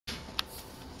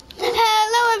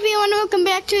welcome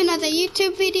back to another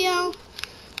YouTube video.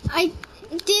 I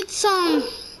did some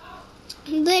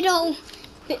little,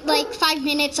 like 5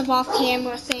 minutes of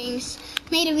off-camera things.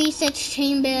 Made a research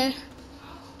chamber,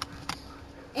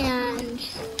 and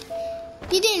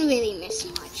you didn't really miss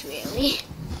much, really.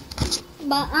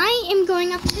 But I am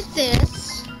going up to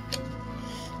this.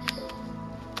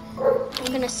 I'm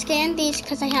gonna scan these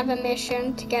because I have a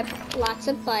mission to get lots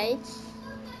of bytes.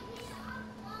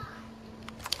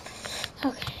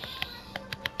 Okay.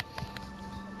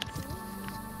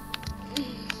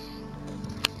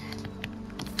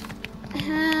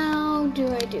 How do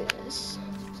I do this?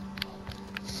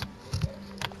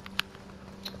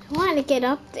 I want to get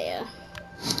up there.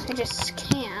 I just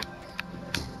can't.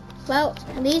 Well,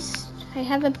 at least I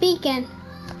have a beacon.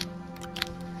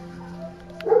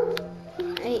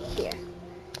 Right here.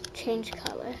 Change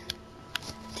color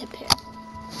to pick.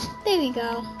 There we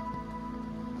go.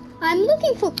 I'm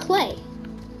looking for clay.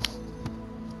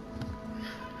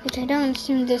 Which I don't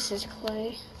assume this is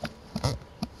clay.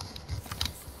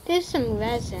 There's some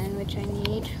resin, which I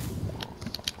need.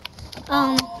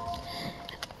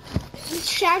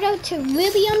 Shout out to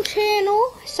William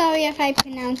channel. Sorry if I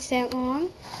pronounced that wrong.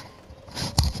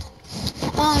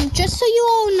 Just so you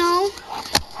all know,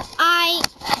 I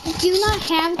do not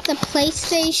have the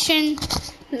PlayStation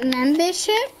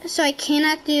membership, so I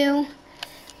cannot do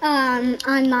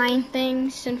online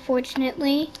things,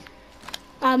 unfortunately.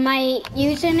 My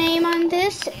username on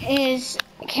this is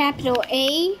capital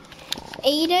A,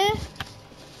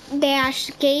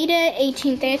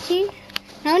 Ada-Gator1813.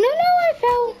 No, I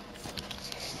fell.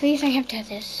 At least I have to have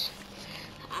this.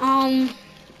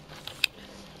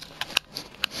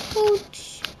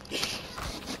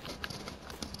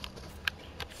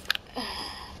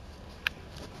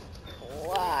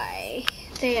 Why?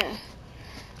 There.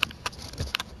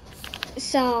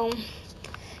 So,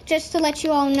 just to let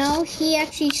you all know, he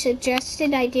actually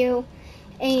suggested I do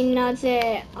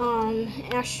another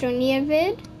ASTRONEER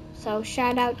vid. So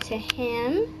shout out to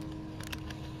him.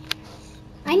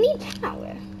 I need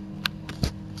power.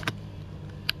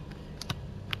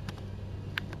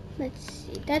 Let's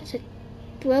see, that's a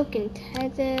broken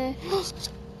tether. Is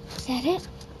that it? Is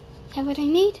that what I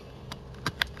need?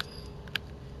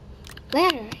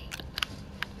 Laterite.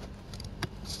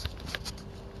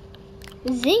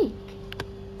 Zinc.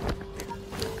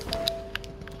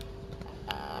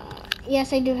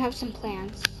 Yes, I do have some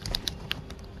plants.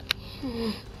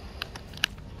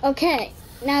 Okay,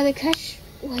 now the question,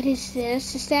 what is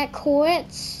this? Is that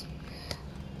quartz?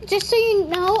 Just so you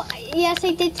know, yes,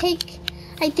 I did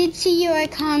see your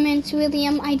comments,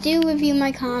 William. I do review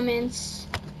my comments.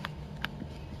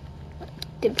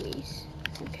 Debris.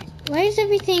 Okay, why is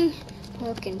everything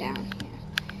broken down here?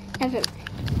 Never mind.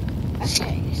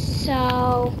 Okay,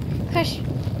 so, question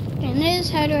is,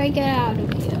 how do I get out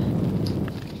of here?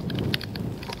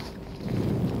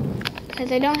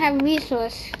 Because I don't have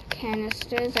resource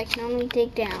canisters, I can only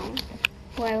dig down,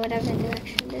 or whatever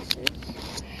direction this is.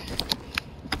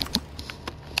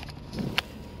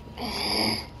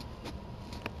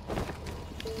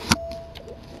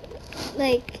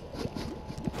 Like,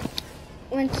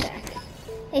 one sec.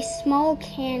 A small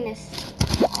canister.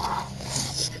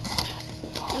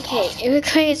 Okay, it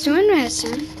requires one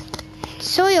resin.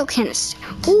 Soil canister.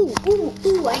 Ooh,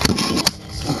 I can use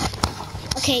this.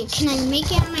 Okay, can I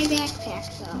make it out of my backpack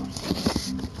though?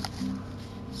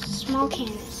 Small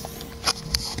canister.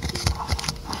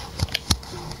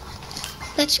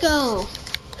 Let's go.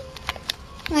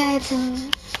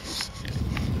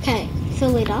 Okay,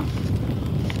 fill it up.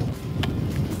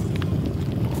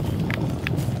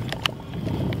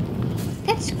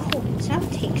 That's cool, so I'll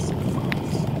take some of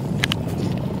this.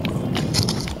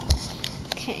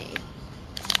 Okay.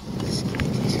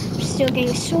 Still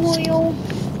getting soil.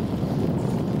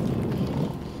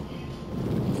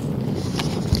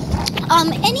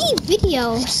 Any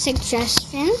video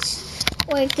suggestions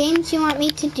or games you want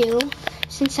me to do,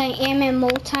 since I am a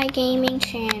multi-gaming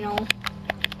channel,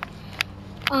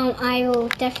 I will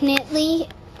definitely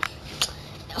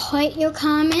heart your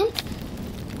comment.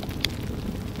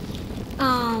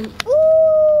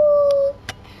 Ooh,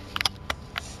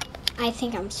 I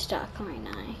think I'm stuck, aren't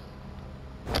I?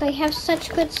 But I have such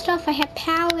good stuff. I have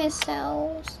power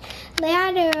cells,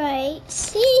 laterite,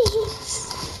 seeds.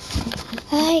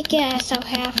 I guess I'll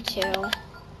have to.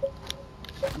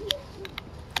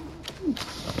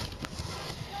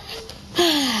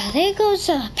 There goes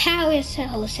power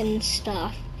cells and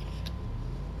stuff.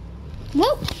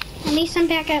 Well, at least I'm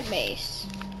back at base.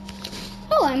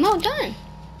 Oh, I'm all done.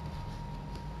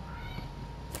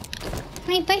 How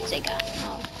many bytes I got?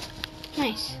 Oh,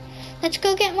 nice. Let's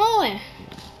go get more.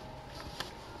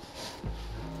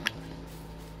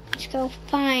 go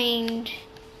find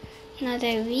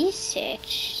another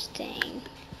research thing.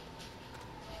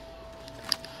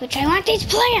 Which I want these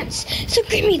plants, so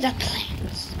give me the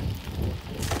plants.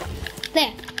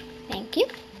 There, thank you.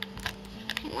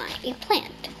 I want a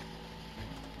plant.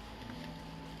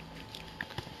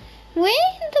 Where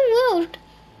in the world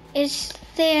is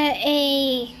there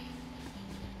a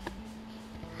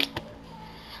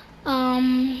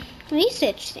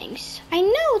research things? I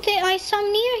know there are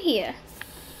some near here.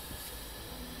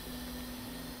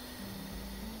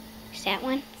 Is that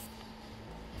one?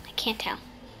 I can't tell.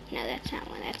 No, that's not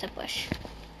one. That's a bush.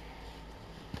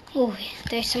 Oh,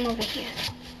 there's some over here.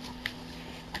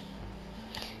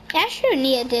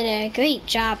 ASTRONEER did a great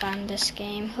job on this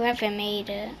game. Whoever made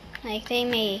it, like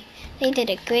they did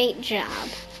a great job.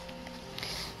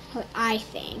 I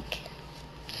think.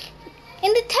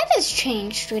 And the tethers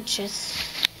changed, which is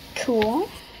cool.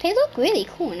 They look really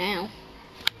cool now.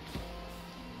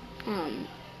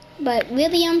 But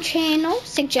William Channel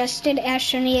suggested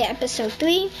ASTRONEER episode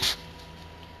 3.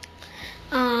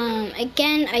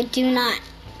 Again, I do not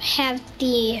have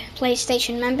the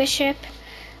PlayStation membership.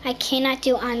 I cannot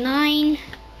do online.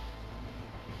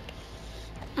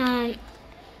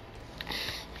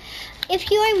 If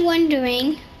you are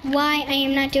wondering why I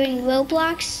am not doing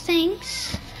Roblox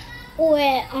things or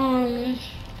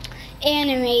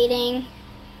animating,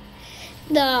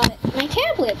 my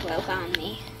tablet broke on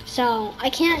me, so I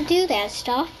can't do that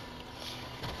stuff.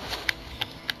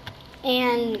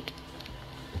 And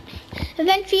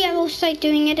eventually I will start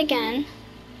doing it again.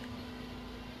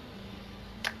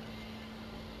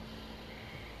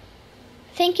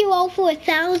 Thank you all for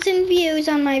 1,000 views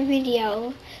on my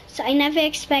video. So I never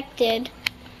expected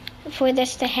for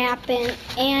this to happen.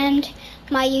 And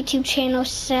my YouTube channel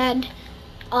said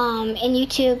in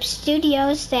YouTube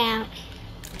Studios that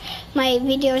my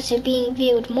videos are being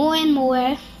viewed more and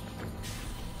more.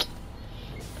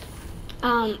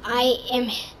 I am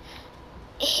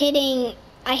hitting,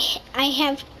 I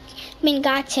have been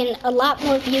gotten a lot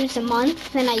more views a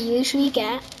month than I usually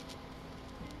get.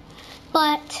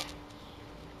 But,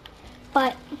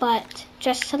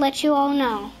 just to let you all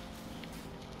know,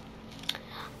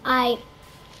 I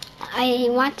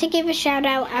want to give a shout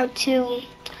out to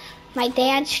my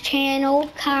dad's channel,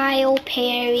 Kyle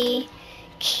Perry,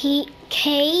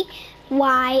 K-Y-L-E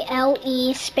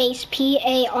space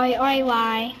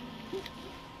P-A-R-R-Y.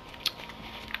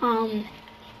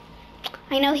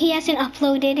 I know he hasn't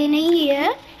uploaded in a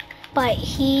year, but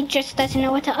he just doesn't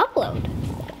know what to upload.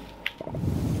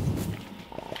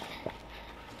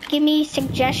 Give me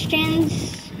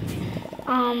suggestions,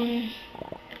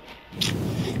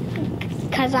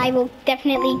 because I will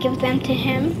definitely give them to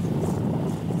him.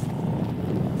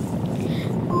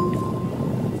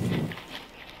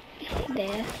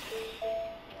 There.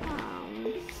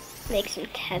 Make some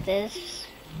tethers.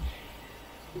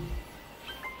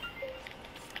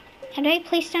 How do I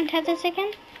place down tethers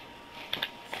again?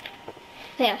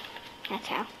 There. That's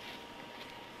how.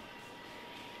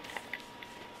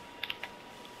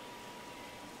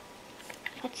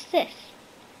 What's this?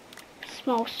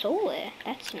 Small solar.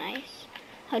 That's nice.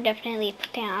 I'll definitely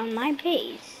put that on my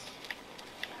base.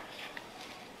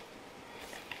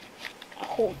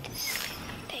 Hold this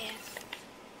there.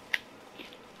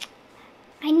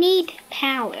 I need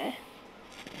power.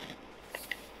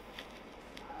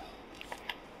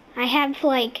 I have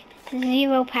like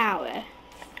 0 power.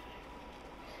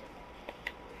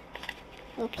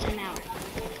 Oops, I'm out.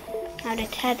 Out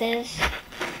of tethers.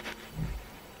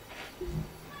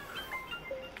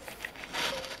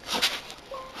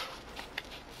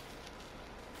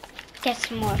 Get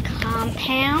some more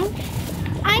compound.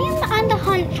 I am on the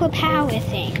hunt for power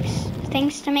things.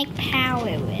 Things to make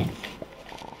power with.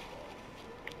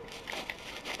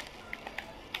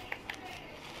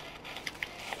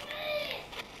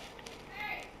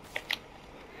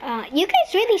 You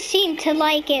guys really seem to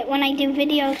like it when I do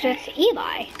videos with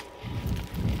Eli.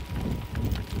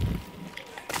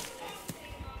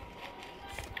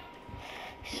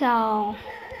 So,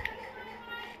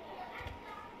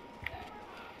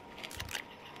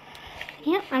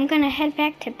 yeah, I'm gonna head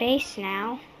back to base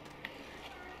now.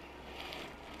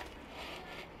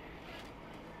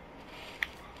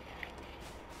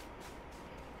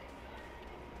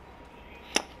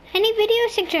 Any video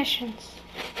suggestions?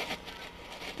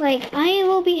 Like, I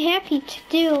will be happy to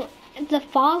do the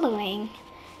following: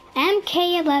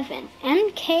 MK11,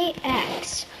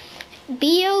 MKX,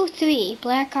 BO3,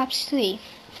 Black Ops 3,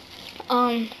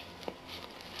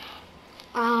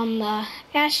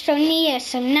 ASTRONEER,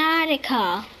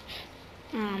 Subnautica.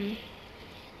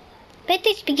 But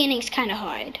this beginning's kind of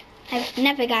hard. I've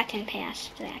never gotten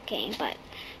past that game, but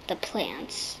the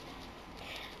plants.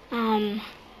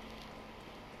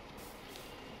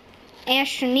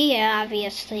 ASTRONEER,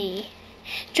 obviously.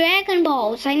 Dragon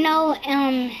Balls, I know,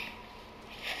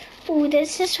 ooh,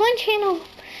 there's this one channel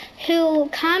who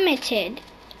commented,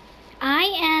 I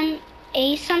am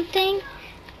a something,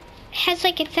 has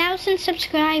like 1,000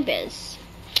 subscribers.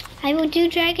 I will do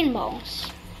Dragon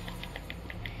Balls.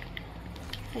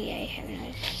 Oh yeah, I have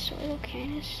no soil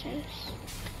canisters.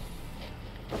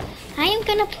 I am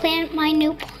gonna plant my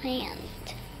new plant.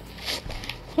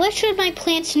 What should my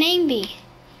plant's name be?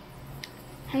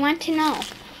 I want to know.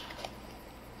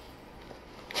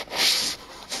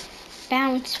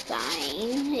 Bounce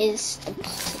vine is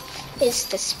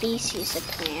the species of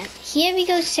plant. Here we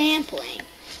go sampling.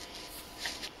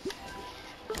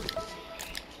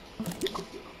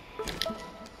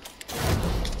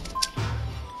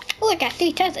 Oh, I got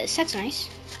 3 tethers. That's nice.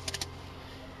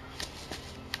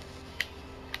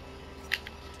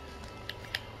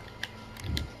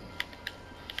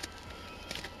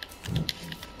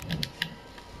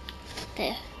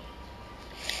 There.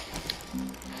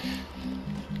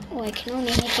 Oh, I can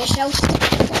only make a shelter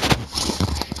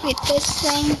with this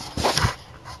thing.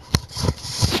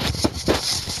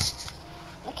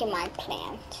 Look at my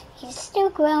plant. He's still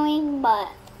growing, but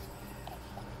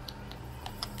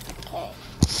okay.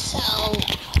 So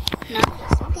now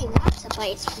there's something lots of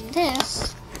bites from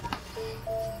this.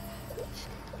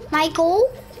 My goal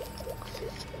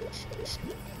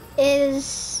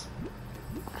is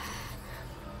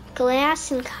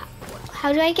glass and copper.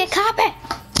 How do I get copper?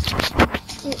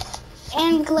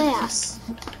 And glass.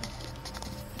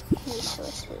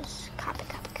 Resources. Copper.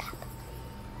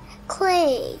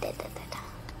 Clay.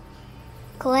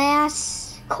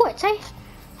 Glass. Quartz. I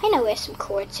know where some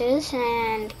quartz is.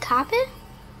 And copper.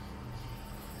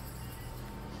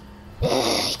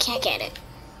 I can't get it.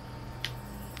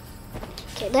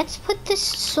 Okay, let's put this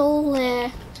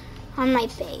solar on my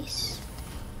base.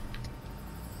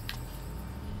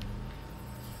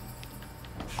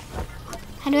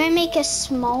 How do I make a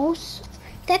small?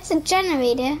 That's a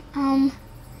generator.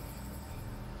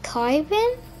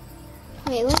 Carbon?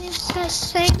 Wait, what does that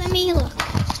say? Let me look.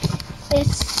 It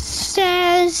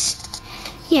says,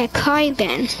 yeah,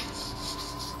 carbon.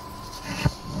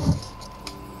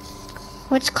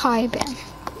 What's carbon?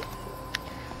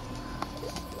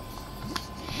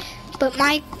 But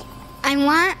I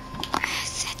want,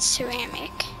 that's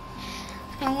ceramic.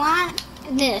 I want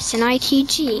this, an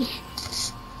ITG.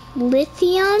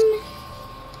 Lithium?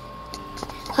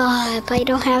 But I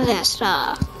don't have that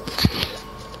stuff.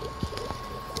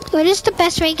 What is the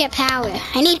best way to get power?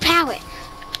 I need power.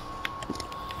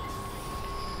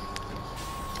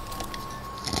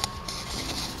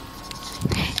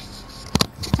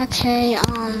 Okay,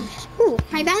 ooh,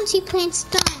 my bouncy plant's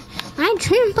done. My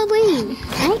trampoline,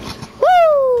 right?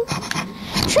 Woo!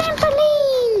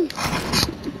 Trampoline!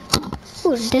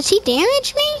 Ooh, does he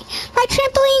damage me? My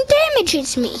trampoline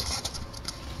damages me.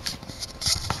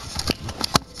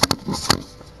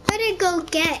 Better go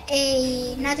get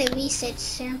another research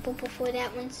sample before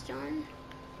that one's done.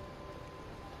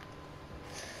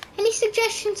 Any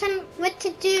suggestions on what to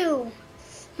do?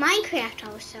 Minecraft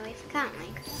also, I forgot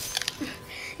Minecraft.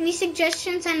 Any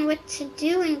suggestions on what to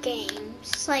do in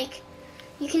games? Like,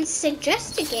 you can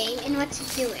suggest a game and what to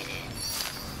do in it.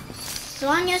 As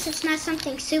long as it's not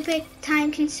something super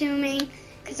time consuming,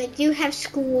 because I do have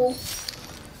school.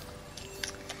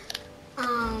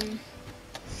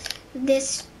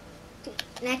 This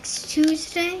next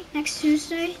Tuesday,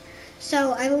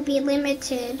 so I will be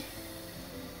limited.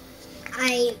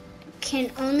 I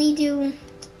can only do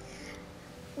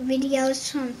videos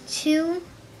from 2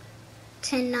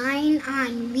 to 9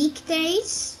 on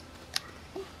weekdays,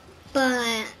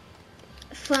 but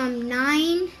from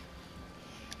 9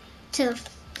 to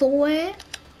 4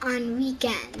 on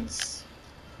weekends.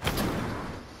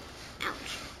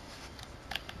 Ouch.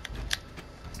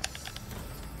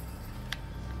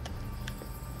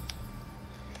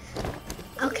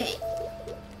 Okay.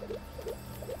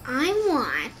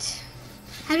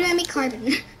 How do I make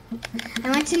carbon? I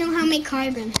want to know how to make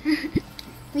carbon.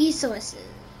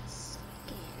 Resources.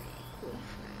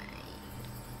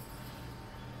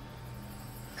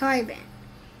 Carbon.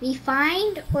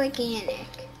 Refined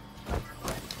organic.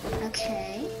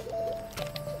 Okay.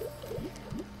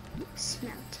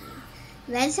 Smelting.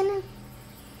 Resin.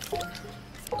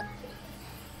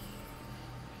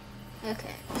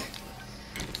 Okay.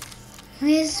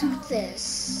 Where's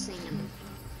this thing?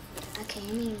 Okay,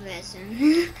 I need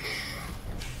resin.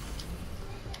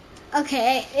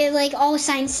 Okay, it like all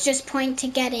signs just point to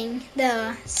getting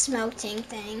the smelting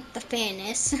thing, the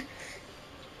furnace.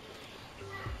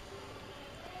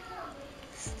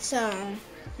 So,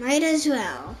 might as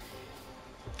well.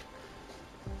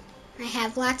 I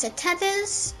have lots of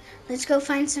tethers. Let's go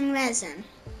find some resin.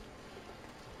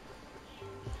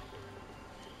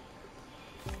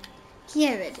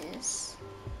 Here it is.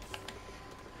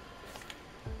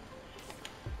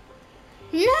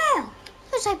 No!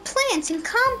 Those are plants and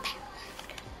compound.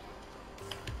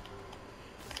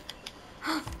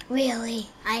 Really?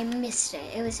 I missed it.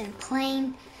 It was in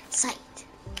plain sight.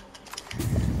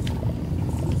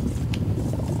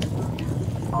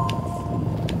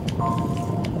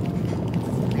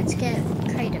 Let's get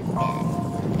quite a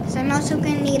bit. Because I'm also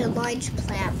going to need a large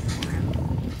platform.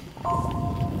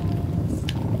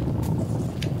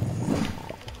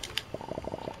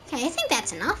 Okay, I think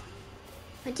that's enough.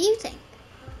 What do you think?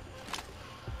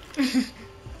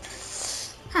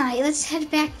 Alright, let's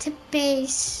head back to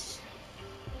base.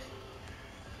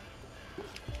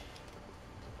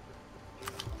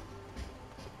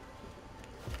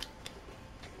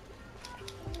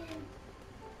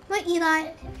 What,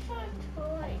 Eli?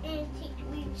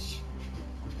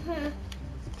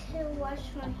 To wash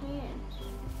my hands.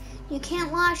 You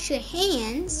can't wash your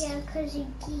hands? Yeah, because you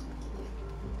geek.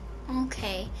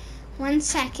 Okay. 1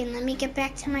 second. Let me get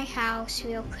back to my house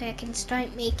real quick and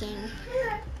start making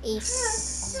a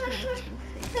smelting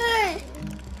food.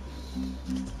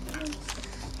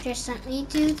 Just let me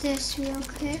do this real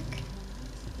quick.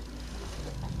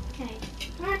 Okay.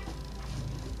 I'm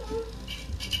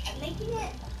making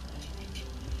it.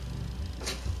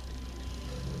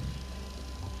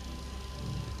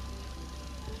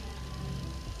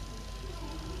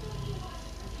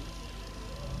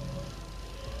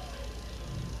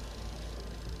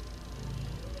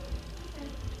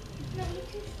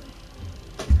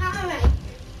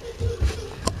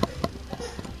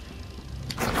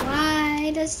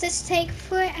 Why does this take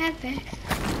forever?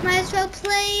 Might as well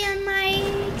play on my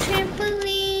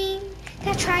trampoline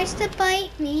that tries to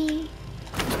bite me.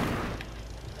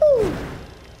 Whew.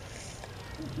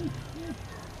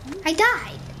 I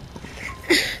died.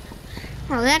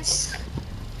 Well,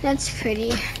 that's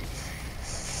pretty.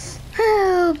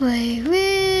 Oh boy,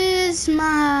 where's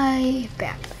my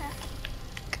backpack?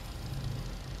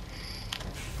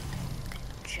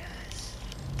 Just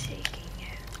taking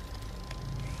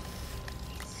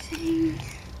everything.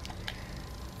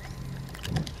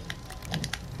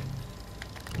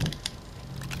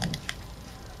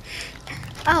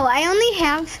 Oh, I only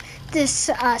have this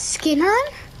skin on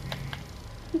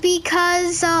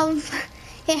because of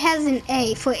it has an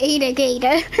A for Ada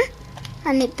Gator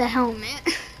on it, the helmet.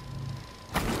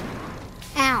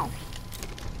 Ow.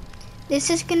 This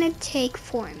is gonna take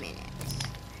 4 minutes.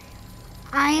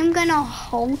 I am gonna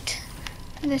halt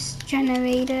this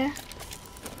generator.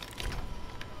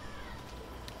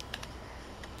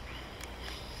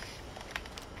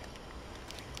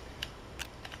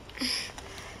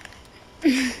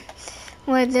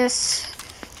 With this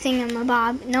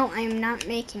thingamabob. No, I'm not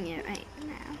making it right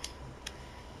now.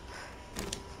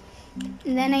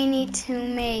 And then I need to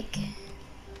make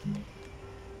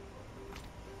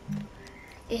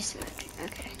this much.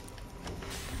 Okay.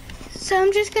 So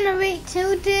I'm just gonna wait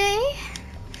till day.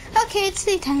 Okay, it's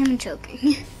daytime. I'm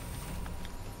joking.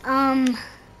 I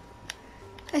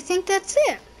think that's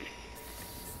it.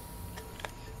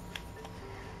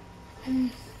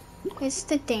 It's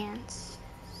the dance.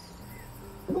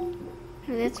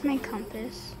 That's my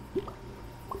compass.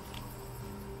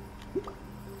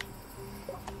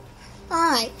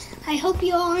 Alright, I hope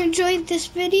you all enjoyed this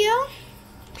video.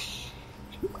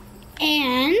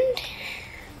 And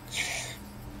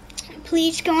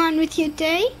please go on with your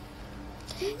day.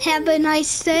 Have a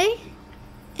nice day.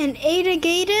 And Ada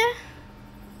Gator.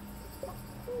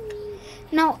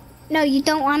 No, you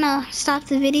don't want to stop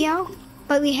the video,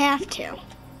 but we have to.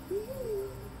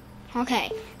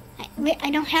 Okay. I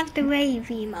don't have the wave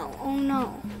emo. Oh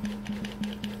no.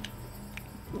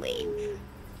 Wave.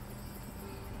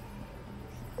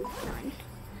 None.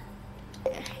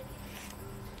 There.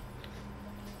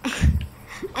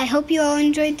 I hope you all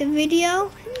enjoyed the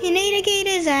video. And Ada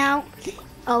Gator's out.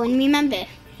 Oh, and remember,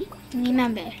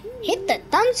 hit the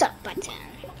thumbs up button.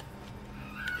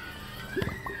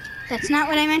 That's not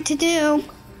what I meant to do.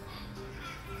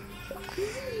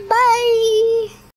 Bye.